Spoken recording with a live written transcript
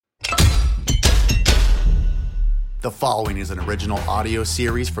The following is an original audio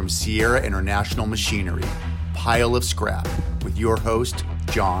series from Sierra International Machinery, Pile of Scrap, with your host,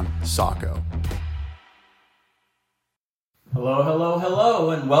 John Sacco.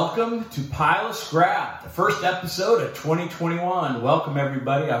 Hello, and welcome to Pile of Scrap, the first episode of 2021. Welcome,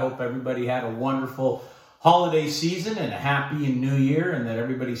 everybody. I hope everybody had a wonderful holiday season and a happy and new year, and that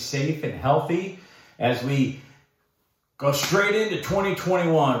everybody's safe and healthy as we go straight into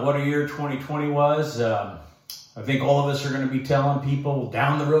 2021. What a year 2020 was. I think all of us are going to be telling people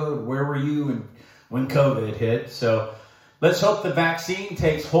down the road, where were you when COVID hit? So let's hope the vaccine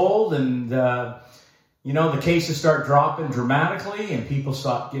takes hold and, the cases start dropping dramatically and people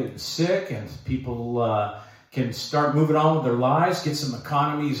stop getting sick and people can start moving on with their lives, get some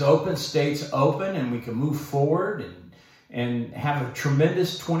economies open, states open, and we can move forward and have a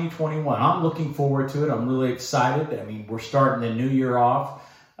tremendous 2021. I'm looking forward to it. I'm really excited. I mean, we're starting the new year off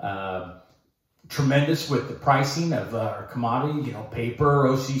tremendous with the pricing of our commodity. Paper,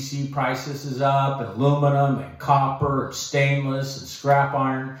 OCC prices is up, and aluminum, and copper, and stainless, and scrap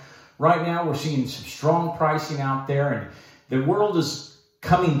iron. Right now, we're seeing some strong pricing out there, and the world is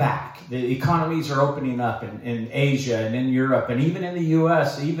coming back. The economies are opening up in Asia and in Europe, and even in the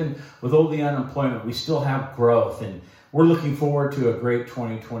U.S., even with all the unemployment, we still have growth, and we're looking forward to a great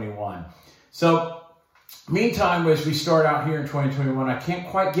 2021. So, meantime, as we start out here in 2021, I can't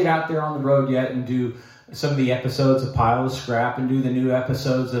quite get out there on the road yet and do some of the episodes of Pile of Scrap and do the new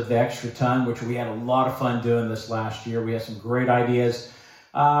episodes of The Extra Ton, which we had a lot of fun doing this last year. We had some great ideas.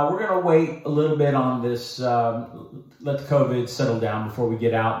 We're going to wait a little bit on this, let the COVID settle down before we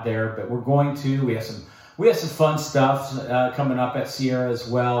get out there, but we're going to. We have some fun stuff coming up at Sierra as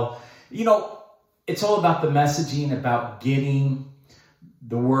well. It's all about the messaging, about getting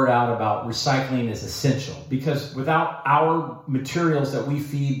the word out about recycling is essential, because without our materials that we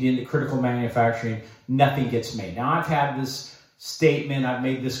feed into critical manufacturing, nothing gets made. Now, I've had this statement, I've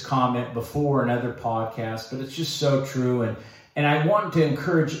made this comment before in other podcasts, but it's just so true. And I want to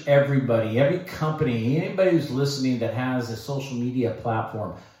encourage everybody, every company, anybody who's listening that has a social media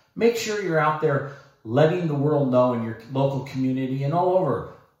platform, make sure you're out there letting the world know in your local community and all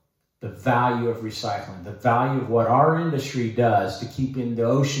over the value of recycling, the value of what our industry does to keeping the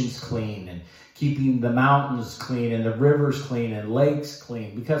oceans clean and keeping the mountains clean and the rivers clean and lakes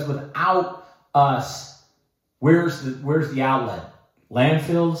clean. Because without us, where's the outlet?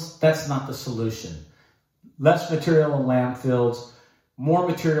 Landfills? That's not the solution. Less material in landfills, more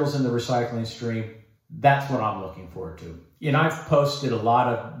materials in the recycling stream. That's what I'm looking forward to. I've posted a lot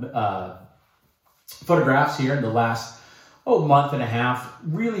of photographs here in the last month and a half,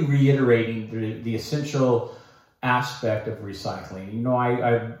 really reiterating the essential aspect of recycling.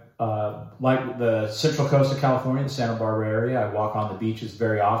 I like the Central Coast of California, the Santa Barbara area. I walk on the beaches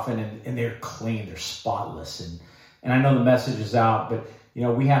very often, and they're clean, they're spotless. And I know the message is out, but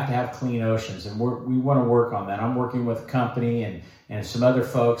we have to have clean oceans, and we want to work on that. I'm working with a company and some other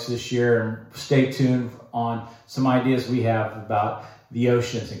folks this year, and stay tuned on some ideas we have about the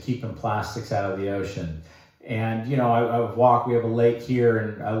oceans and keeping plastics out of the ocean. And, we have a lake here,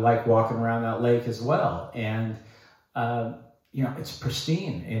 and I like walking around that lake as well. And, it's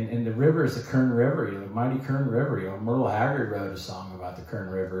pristine. And the river is the Kern River, the mighty Kern River. Myrtle Haggard wrote a song about the Kern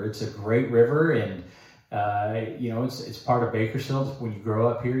River. It's a great river, and, it's part of Bakersfield. When you grow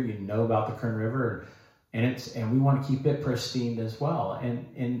up here, you know about the Kern River, and we want to keep it pristine as well.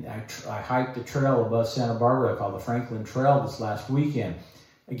 And I hiked a trail above Santa Barbara called the Franklin Trail this last weekend.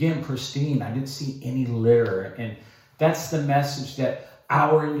 Again, pristine. I didn't see any litter. And that's the message that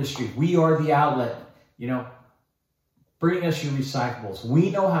our industry, we are the outlet. Bring us your recyclables. We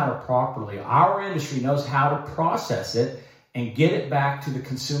know how to properly, our industry knows how to process it and get it back to the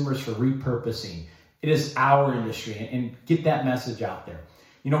consumers for repurposing. It is our industry, and get that message out there.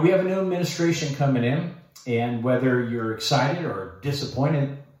 We have a new administration coming in, and whether you're excited or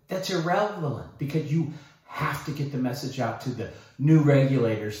disappointed, that's irrelevant, because you have to get the message out to the new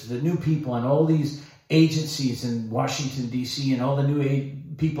regulators, the new people, and all these agencies in Washington, D.C., and all the new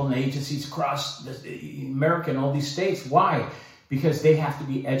people and agencies across America and all these states. Why? Because they have to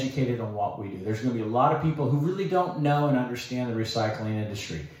be educated on what we do. There's going to be a lot of people who really don't know and understand the recycling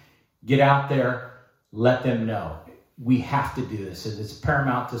industry. Get out there, let them know. We have to do this. It's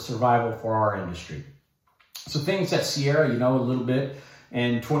paramount to survival for our industry. So things at Sierra, a little bit.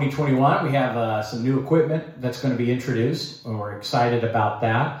 In 2021, we have some new equipment that's going to be introduced, and we're excited about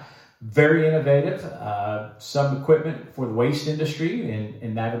that. Very innovative, some equipment for the waste industry,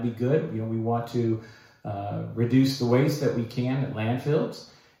 and that'll be good. We want to reduce the waste that we can at landfills,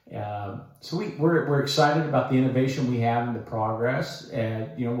 So we're excited about the innovation we have and the progress.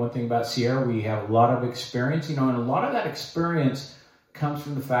 And, one thing about Sierra, we have a lot of experience, and a lot of that experience comes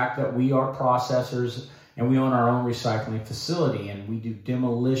from the fact that we are processors and we own our own recycling facility, and we do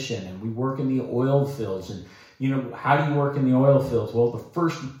demolition, and we work in the oil fields. And, how do you work in the oil fields? Well, the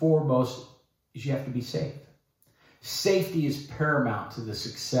first and foremost is you have to be safe. Safety is paramount to the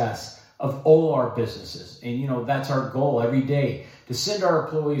success of all our businesses. And, that's our goal every day, to send our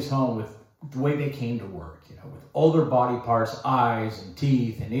employees home with the way they came to work, with all their body parts, eyes and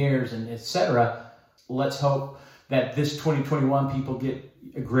teeth and ears and etc. Let's hope that this 2021 people get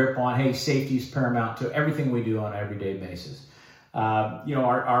a grip on, hey, safety is paramount to everything we do on an everyday basis. Our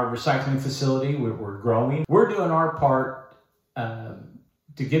recycling facility, we're growing. We're doing our part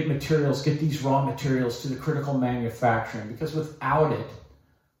to get these raw materials to the critical manufacturing, because without it,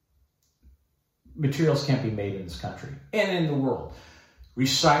 materials can't be made in this country and in the world.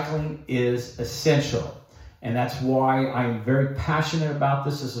 Recycling is essential. And that's why I'm very passionate about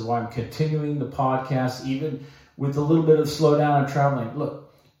this. This is why I'm continuing the podcast, even with a little bit of slowdown in traveling.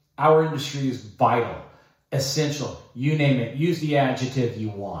 Look, our industry is vital, essential, you name it. Use the adjective you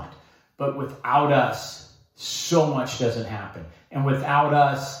want. But without us, so much doesn't happen. And without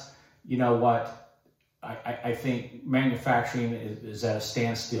us, you know what? I think manufacturing is at a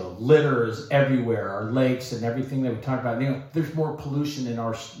standstill. Litter is everywhere, our lakes and everything that we talk about. There's more pollution in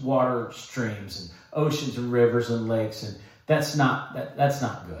our water streams and oceans and rivers and lakes, and that's not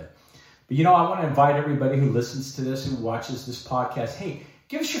good. But I want to invite everybody who listens to this, who watches this podcast, hey,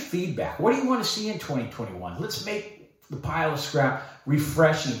 give us your feedback. What do you want to see in 2021? Let's make the Pile of Scrap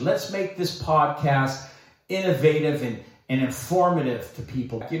refreshing. Let's make this podcast innovative and informative to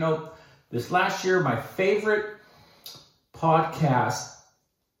people. This last year, my favorite podcast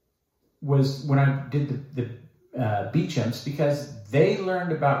was when I did the Beechams, because they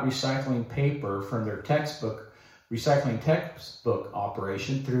learned about recycling paper from their recycling textbook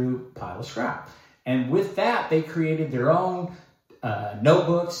operation through Pile of Scrap. And with that, they created their own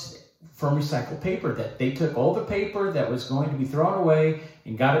notebooks from recycled paper, that they took all the paper that was going to be thrown away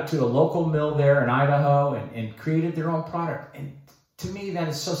and got it to a local mill there in Idaho and created their own product. And to me, that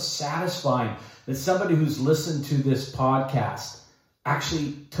is so satisfying that somebody who's listened to this podcast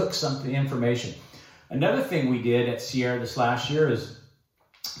actually took some information. Another thing we did at Sierra this last year is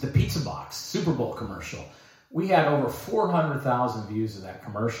the Pizza Box Super Bowl commercial. We had over 400,000 views of that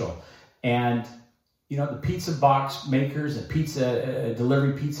commercial. And, the pizza box makers and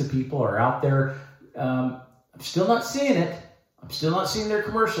delivery pizza people are out there. I'm still not seeing it. I'm still not seeing their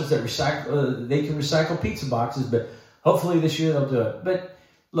commercials that they can recycle pizza boxes, but hopefully this year they'll do it. But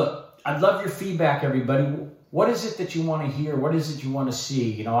look, I'd love your feedback, everybody. What is it that you want to hear? What is it you want to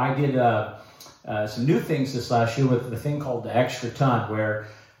see? I did some new things this last year with the thing called the Extra Ton, where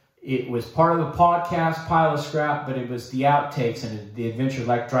it was part of the podcast Pile of Scrap, but it was the outtakes and the adventure,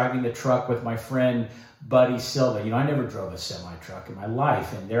 like driving the truck with my friend Buddy Silva. I never drove a semi-truck in my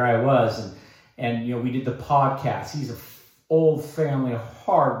life, and there I was. And we did the podcast. He's an old family,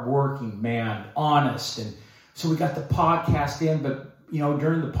 hard-working man, honest. And so we got the podcast in, but,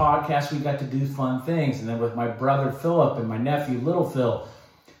 during the podcast, we got to do fun things. And then with my brother Philip and my nephew Little Phil,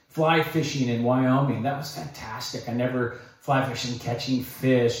 fly fishing in Wyoming. That was fantastic. I never fly fishing, catching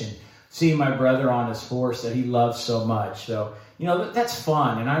fish, and seeing my brother on his horse that he loves so much. So, that's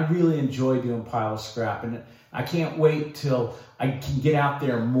fun, and I really enjoy doing Pile of Scrap, and I can't wait till I can get out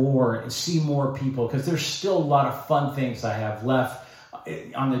there more and see more people, because there's still a lot of fun things I have left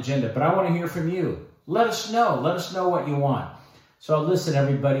on the agenda. But I want to hear from you. Let us know. Let us know what you want. So listen,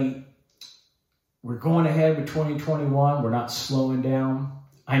 everybody, we're going ahead with 2021. We're not slowing down.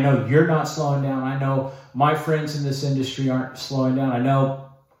 I know you're not slowing down. I know my friends in this industry aren't slowing down. I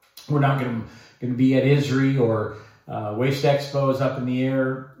know we're not going to be at ISRI or Waste Expo is up in the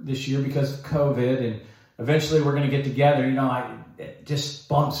air this year because of COVID, and eventually we're going to get together. It just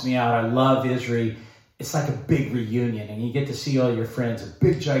bumps me out. I love ISRI. It's like a big reunion, and you get to see all your friends, a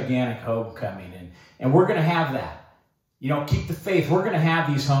big, gigantic homecoming, and we're going to have that. Keep the faith. We're going to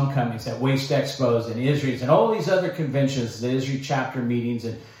have these homecomings at Waste Expos and ISRIs and all these other conventions, the ISRI chapter meetings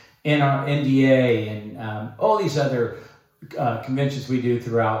and our NDA and all these other conventions we do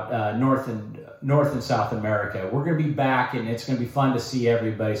throughout North and South America. We're going to be back, and it's going to be fun to see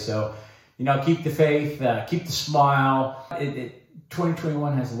everybody. So, keep the faith, keep the smile.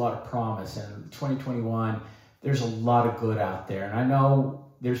 2021 has a lot of promise, and 2021, there's a lot of good out there. And I know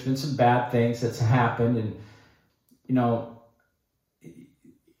there's been some bad things that's happened, and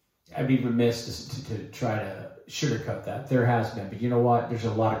I'd be remiss to try to sugarcoat that. There has been, but you know what? There's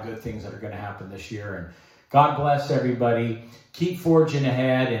a lot of good things that are going to happen this year, and God bless everybody. Keep forging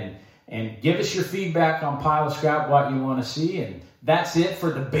ahead and give us your feedback on Pile of Scrap, what you want to see. And that's it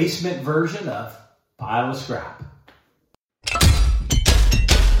for the basement version of Pile of Scrap.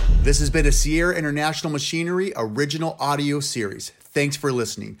 This has been a Sierra International Machinery original audio series. Thanks for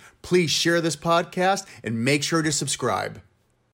listening. Please share this podcast and make sure to subscribe.